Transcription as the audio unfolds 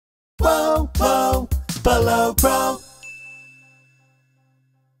below, bro.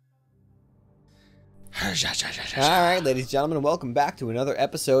 Alright, ladies and gentlemen, welcome back to another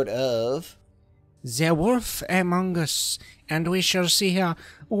episode of The Wolf Among Us, and we shall see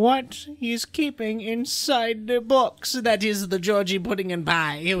what he's keeping inside the box. That is the Georgie pudding and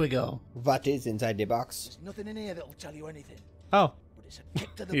pie. Here we go. What is inside the box? There's nothing in here that'll tell you anything. Oh. But it's a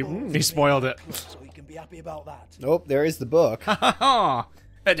kick to the balls. He spoiled it. So you can be happy about that. Oh, there is the book. Ha ha ha!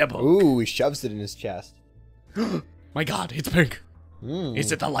 The book. Ooh, he shoves it in his chest. My god, it's pink.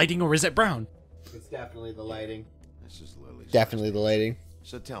 Is it the lighting or is it brown? It's definitely the lighting. This is Lily's. Definitely the lighting.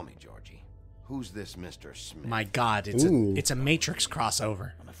 So tell me, Georgie, who's this Mr. Smith? My god, it's a Matrix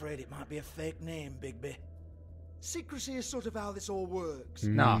crossover. I'm afraid it might be a fake name, Bigby. Secrecy is sort of how this all works.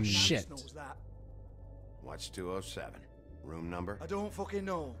 No, Nance shit. knows that. What's 207? Room number? I don't fucking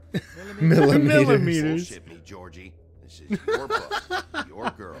know. Millimeters. Bullshit me, Georgie. This is your book, your I'm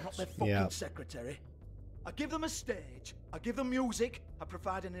not girls. their fucking Yeah. secretary. I give them a stage, I give them music, I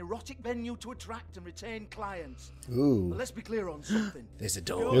provide an erotic venue to attract and retain clients. But Ooh. let's be clear on something. There's a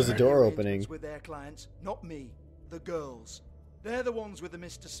door. There's a Girls door make opening. arrangements with their clients, not me. The girls. They're the ones with the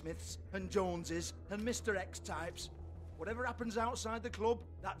Mr. Smiths and Joneses and Mr. X types. Whatever happens outside the club,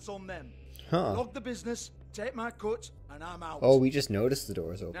 that's on them. Huh. Log the business, take my cut, and I'm out. Oh, we just noticed the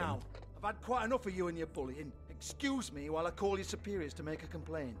door's open. Now, I've had quite enough of you and your bullying. Excuse me while I call your superiors to make a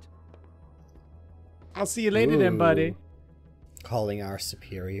complaint. I'll see you later then, buddy. Calling our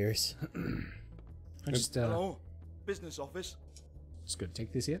superiors. I just, Hello? Business office? just gonna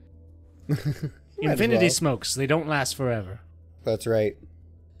take this here. Might as Infinity well. smokes. They don't last forever. That's right.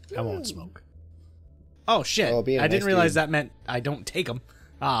 I won't smoke. Oh shit! Oh, being a I didn't nice realize dude. that meant I don't take them.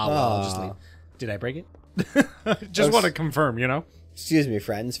 Ah, well, I'll just Ah. leave. Did I break it? Just want to confirm, you know. Excuse me,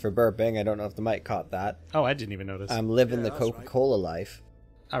 friends, for burping. I don't know if the mic caught that. Oh, I didn't even notice. I'm living Yeah, the that's right. Coca-Cola life.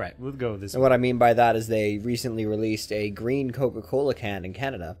 All right, we'll go with this. And what I mean by that is they recently released a green Coca-Cola can in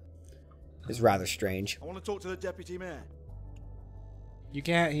Canada. It's rather strange. I want to talk to the deputy mayor. You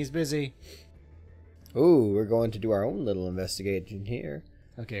can't. He's busy. Ooh, we're going to do our own little investigation here.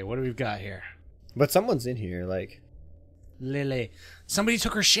 Okay, what do we've got here? But someone's in here, like... Lily. Somebody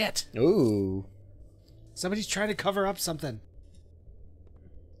took her shit. Ooh. Somebody's trying to cover up something.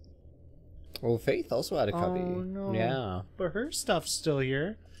 Well, Faith also had a cubby. Oh no. Yeah. But her stuff's still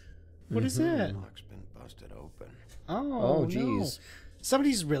here. What is that? Lock's been busted open. Oh, Oh, jeez. No.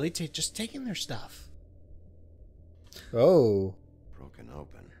 Somebody's really just taking their stuff. Oh. Broken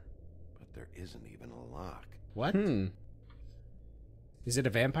open. But there isn't even a lock. What? Hmm. Is it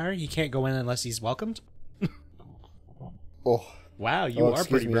a vampire? He can't go in unless he's welcomed? Oh. Wow, you Oh, are excuse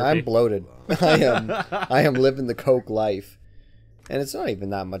pretty me. burpy. I'm bloated. I am living the Coke life. And it's not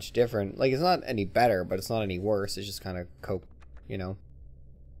even that much different. Like, it's not any better, but it's not any worse. It's just kind of Coke, you know.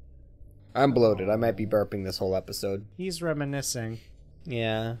 I'm bloated. I might be burping this whole episode. He's reminiscing.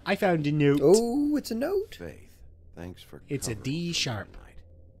 Yeah. I found a note. Oh, it's a note. Faith, thanks for It's a covering D for me sharp. tonight.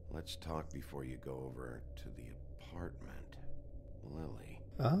 Let's talk before you go over to the apartment. Lily.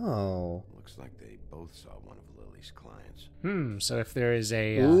 Oh. Looks like they both saw one of Lily's clients. So if there is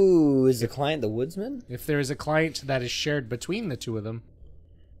a Ooh, is the client the woodsman? if there is a client that is shared between the two of them.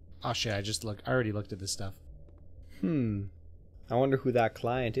 Oh shit, I already looked at this stuff. I wonder who that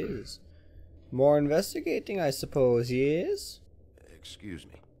client is. More investigating, I suppose, yes? Excuse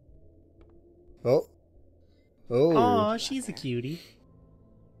me. Oh. Oh. Aw, she's a cutie.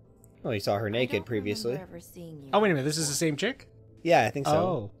 Oh, you saw her naked previously. Oh wait a minute, this is the same chick? Yeah, I think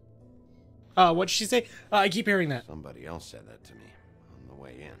so. Oh. What did she say? I keep hearing that. Somebody else said that to me on the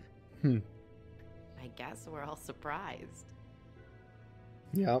way in. I guess we're all surprised.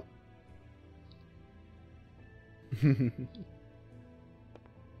 Yep.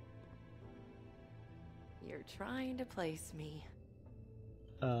 You're trying to place me.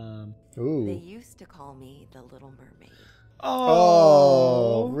 They Ooh. used to call me the Little Mermaid.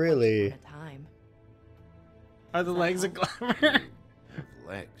 Oh, Once really? upon a time. Are the legs a glamour? Have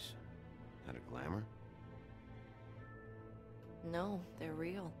legs. Had a glamour? No, they're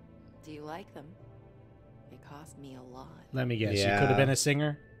real. Do you like them? They cost me a lot. Let me guess, Yeah. you could have been a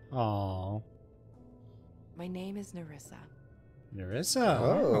singer? Aw. My name is Nerissa. Nerissa.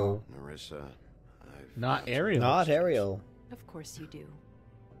 Oh. Narissa, I've Not got some Ariel. Not questions. Ariel. Of course you do.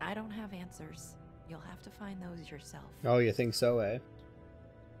 I don't have answers. You'll have to find those yourself. Oh, you think so, eh?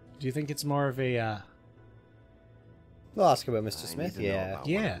 Do you think it's more of a, We'll ask about I Mr. need Smith, to know yeah. about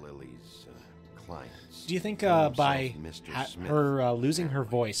Yeah. one of Lily's clients. do you think Call himself by Mr. Smith, her losing her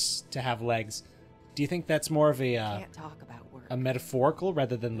apparently. voice to have legs, do you think that's more of a Can't talk about work. metaphorical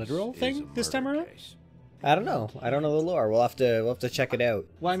rather than literal This is thing a this time murder around? case. I don't know. I don't know the lore. We'll have to check it out.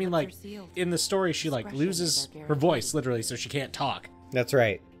 Well, I mean, like, Lips are sealed. in the story, she, like, Discretion loses is our her voice, guarantee. literally, so she can't talk. That's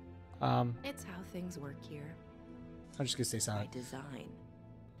right. It's how things work here. I'm just gonna stay By silent.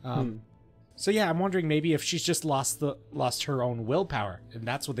 design. So yeah, I'm wondering maybe if she's just lost her own willpower, and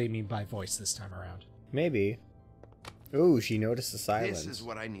that's what they mean by voice this time around. Maybe. Ooh, she noticed the silence. This is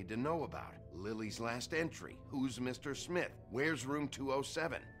what I need to know about. Lily's last entry. Who's Mr. Smith? Where's room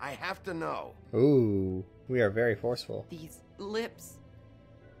 207? I have to know. Ooh, we are very forceful. These lips.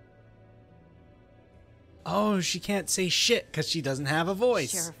 Oh, she can't say shit because she doesn't have a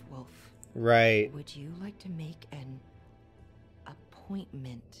voice. Sheriff Wolf, Right. would you like to make an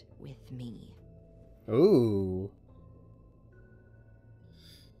appointment with me? Ooh.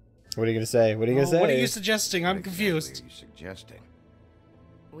 What are you gonna say? What are you gonna say? What are you suggesting? I'm What confused. exactly are you suggesting?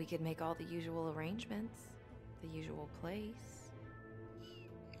 We could make all the usual arrangements, the usual place.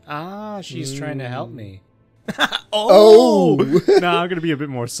 Ah, she's trying to help me. Oh! No, I'm gonna be a bit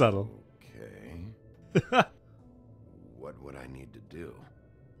more subtle. Okay. What would I need to do?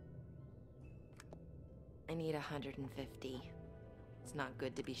 I need 150. It's not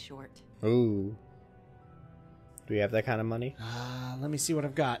good to be short. Ooh. Do we have that kind of money? Let me see what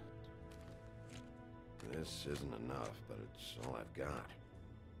I've got. This isn't enough, but it's all I've got.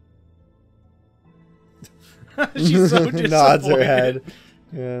 She's so disappointed. Nods her head.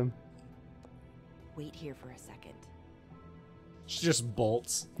 Yeah. Wait here for a second. She just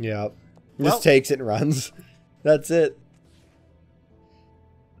bolts. Yep. Well- Just takes it and runs. That's it.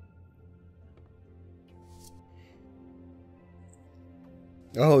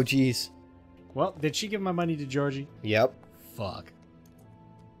 Oh, jeez. Well, did she give my money to Georgie? Yep. Fuck.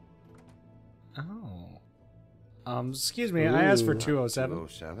 Oh. Excuse me, I asked for Ooh. 207.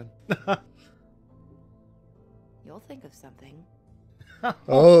 207? You'll think of something.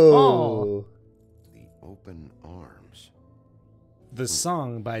 Oh. The Open Arms. The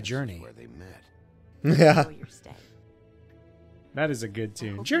song by This is Journey. where they met. Yeah. Enjoy your stay. That is a good I tune.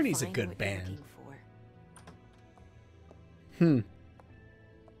 hope you Journey's a find good what you're band. looking for. Hmm.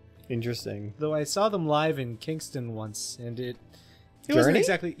 Interesting. Though I saw them live in Kingston once, and it wasn't Journey?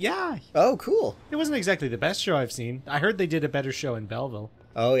 exactly. Yeah, Oh, cool. it wasn't exactly the best show I've seen. I heard they did a better show in Belleville.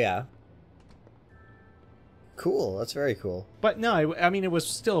 Oh, yeah. Cool. That's very cool. But no, I mean, it was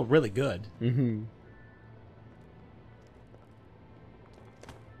still really good. Mm-hmm.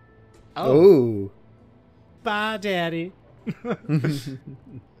 Oh, Oh. bye, Daddy.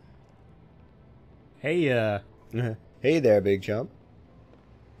 Hey, Hey there, big chump.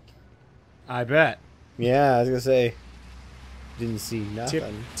 I bet. Yeah, I was gonna say. Didn't see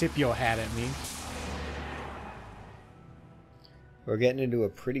nothing. Tip your hat at me. We're getting into a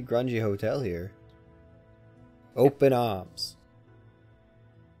pretty grungy hotel here. Open arms.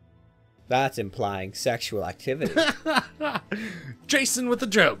 That's implying sexual activity. Jason with the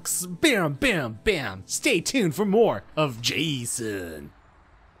jokes. Bam, bam, bam. Stay tuned for more of Jason.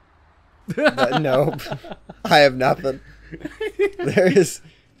 But nope. I have nothing.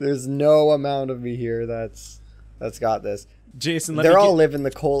 There's no amount of me here that's got this. Jason, let They're me all living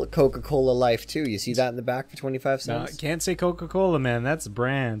the Coca-Cola life too. You see that in the back for 25 No, cents? can't say Coca-Cola, man. That's a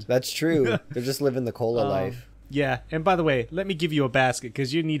brand. That's true. They're just living the cola life. Yeah, and by the way, let me give you a basket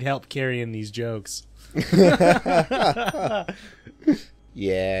because you need help carrying these jokes.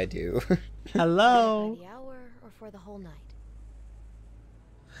 Yeah, I do. Hello, By the hour or for the whole night?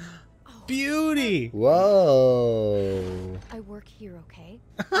 beauty. Whoa. I work here, okay?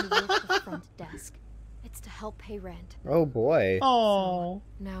 I work the front desk. It's to help pay rent. Oh boy. Oh,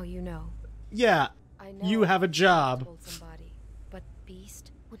 Now you know. yeah. I know. You have a I job. told somebody, but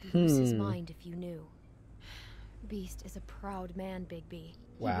Beast would lose his mind if you knew. Beast is a proud man, Bigby. He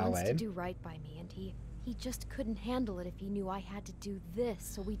Wow, wants eh? to do right by me, and he just couldn't handle it if he knew I had to do this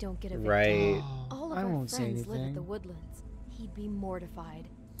so we don't get evicted. Right. All of I our won't say friends live at anything. the Woodlands. He'd be mortified.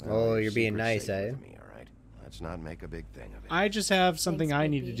 Oh, you're being Secret's nice, safe eh? with me, all right? Let's not make a big thing of it. I just have something Thanks, I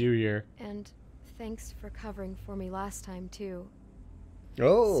need to Bigby. do here. And thanks for covering for me last time, too.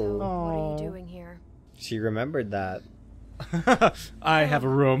 Oh. So, what are Aw. you doing here? She remembered that. I have a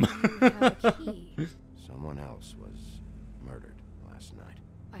room. You have a key. Someone else was murdered last night.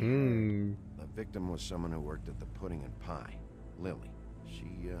 I heard. Hmm. The victim was someone who worked at the Pudding and Pie. Lily. She,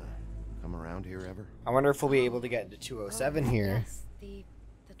 come around here ever? I wonder if we'll be able to get into 207 here. Yes, the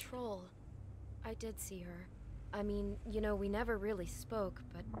troll. I did see her. I mean, you know, we never really spoke,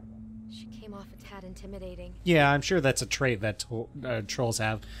 but she came off a tad intimidating. Yeah, I'm sure that's a trait that trolls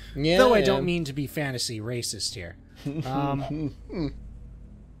have. Yeah. Though I don't mean to be fantasy racist here.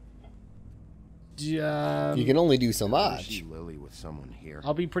 You can only do so I much. see Lily with someone here.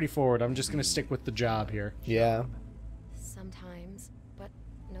 I'll be pretty forward. I'm just gonna stick with the job here. Yeah. Sometimes, but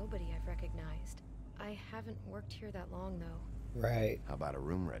nobody I've recognized. I haven't worked here that long, though. Right. How about a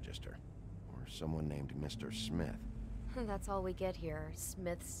room register? Or someone named Mr. Smith? That's all we get here.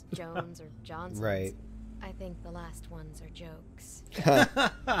 Smiths, Jones, or Johnsons. Right. I think the last ones are jokes.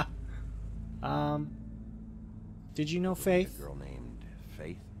 Did you know A Faith? girl named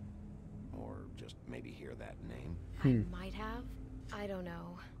Faith? Or just maybe hear that name? I might have. I don't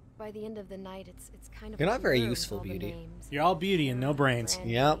know. By the end of the night, it's kind of. You're a not very blur with useful, all the Beauty. names. You're all beauty and no brains.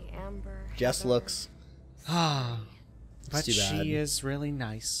 Brandy, Yep. Amber, Just Heather. looks. Ah, but too bad. she is really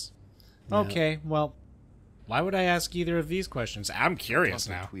nice. Yeah. Okay, well, why would I ask either of these questions? I'm curious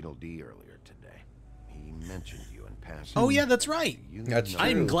Talked now. to Tweedledee earlier today. He mentioned you in passing. Oh yeah, that's right. You That's know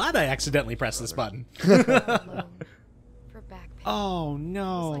I'm True. glad I accidentally pressed this button. Alone for back pain. Oh It was like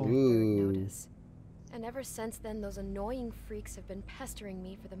no. a third Ooh. notice. And ever since then, those annoying freaks have been pestering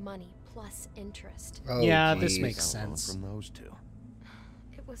me for the money plus interest. Oh, Yeah, this geez. makes Got a loan sense. from those two.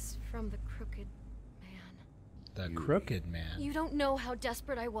 It was from the crooked man. The crooked man. You don't know how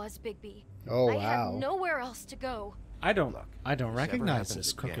desperate I was, Bigby. Oh, I wow. had nowhere else to go. I don't Look, I don't if this ever recognize happens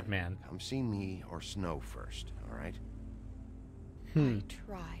this crooked again, man. Come see me or Snow first, all right? I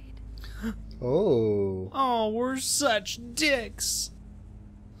tried. Oh. Oh, we're such dicks.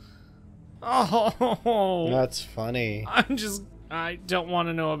 Oh, That's funny. I don't want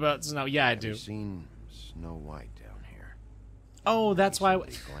to know about Snow. Yeah, I Have do. you seen Snow White down here? Oh, that's why.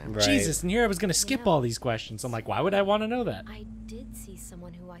 Somebody glamorous. Right. Jesus, and here I was going to skip all these questions. I'm like, why would I want to know that? I did see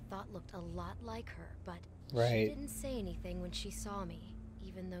someone who I thought looked a lot like her, but she Right. didn't say anything when she saw me,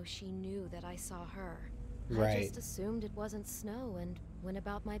 even though she knew that I saw her. I Right. just assumed it wasn't Snow and went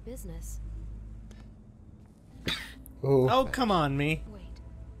about my business. Ooh. Oh, come on, me. Wait.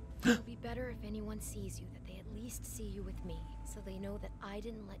 It'll be better if anyone sees you that they at least see you with me, so they know that I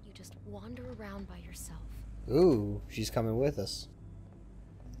didn't let you just wander around by yourself. Ooh, she's coming with us.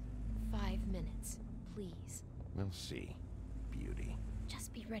 5 minutes, please. We'll see, beauty.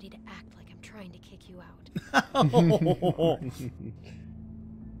 Just be ready to act like I'm trying to kick you out.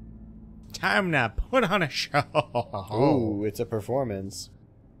 Time to put on a show. Ooh, it's a performance.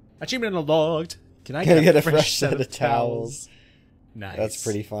 Achievement unlocked. Can I Can I get a fresh set of of towels? Nice. That's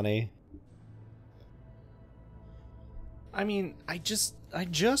pretty funny. I mean, I just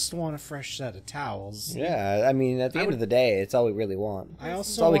want a fresh set of towels. Yeah, I mean, at the I end would- of the day, it's all we really want. I It's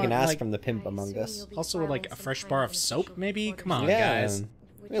also all we want, can ask like, from the pimp I among assume us. you'll be Also, filing like a some fresh kind bar of of soap, official maybe? report Come on, Yeah, guys.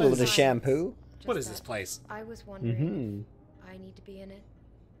 Which a little is bit of fine. shampoo. What Just is this that place? I was wondering, Mm-hmm. I need to be in it.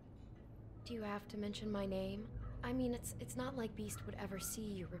 Do you have to mention my name? I mean, it's not like Beast would ever see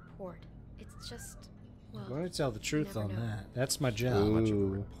your report. It's just, well, I'm going to tell the truth never on know. that. That's my How job. much of a Ooh.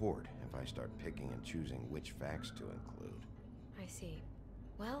 report if I start picking and choosing which facts to include? I see.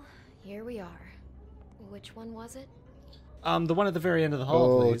 Well, here we are. Which one was it? The one at the very end of the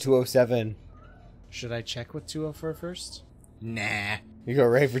hall, Oh, please. 207. Should I check with 204 first? Nah. You go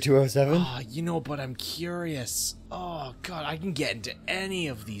right for 207? Oh, you know, but I'm curious. Oh, God, I can get into any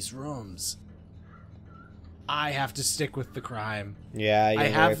of these rooms. I have to stick with the crime. Yeah, you I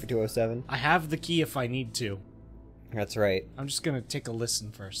go right have- for 207. I have the key if I need to. That's right. I'm just gonna take a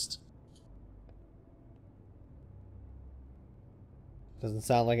listen first. Doesn't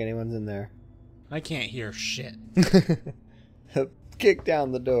sound like anyone's in there. I can't hear shit. Kick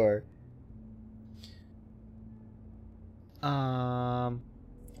down the door.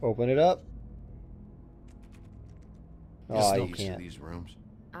 Open it up. Oh, no you Keys to can't. these rooms?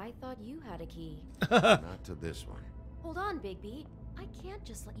 I thought you had a key. Not to this one. Hold on, Bigby. I can't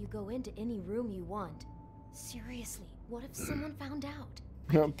just let you go into any room you want. Seriously, what if someone found out?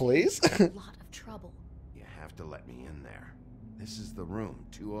 I could get Please? into a lot of trouble. You have to let me in there. This is the room,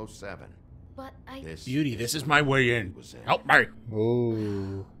 207. But I... This Beauty, this the is my room way he in. was in. Help me.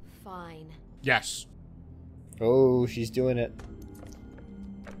 Ooh. Fine. Yes. Oh, she's doing it.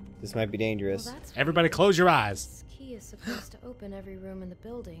 This might be Well, dangerous. that's Everybody weird. close your eyes. This key is supposed to open every room in the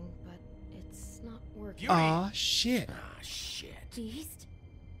building, but it's not working. Aw, shit. Ah, shit. Beast?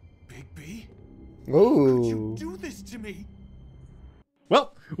 Bigby? Ooh. Do this to me?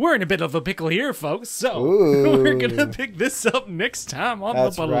 Well, we're in a bit of a pickle here, folks, so Ooh. we're gonna pick this up next time on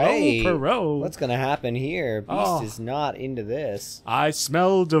That's the Below right. Parole. What's gonna happen here? Beast Oh. is not into this. I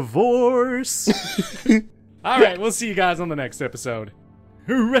smell divorce. All right, we'll see you guys on the next episode.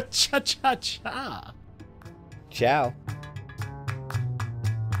 Cha-cha-cha. Ciao.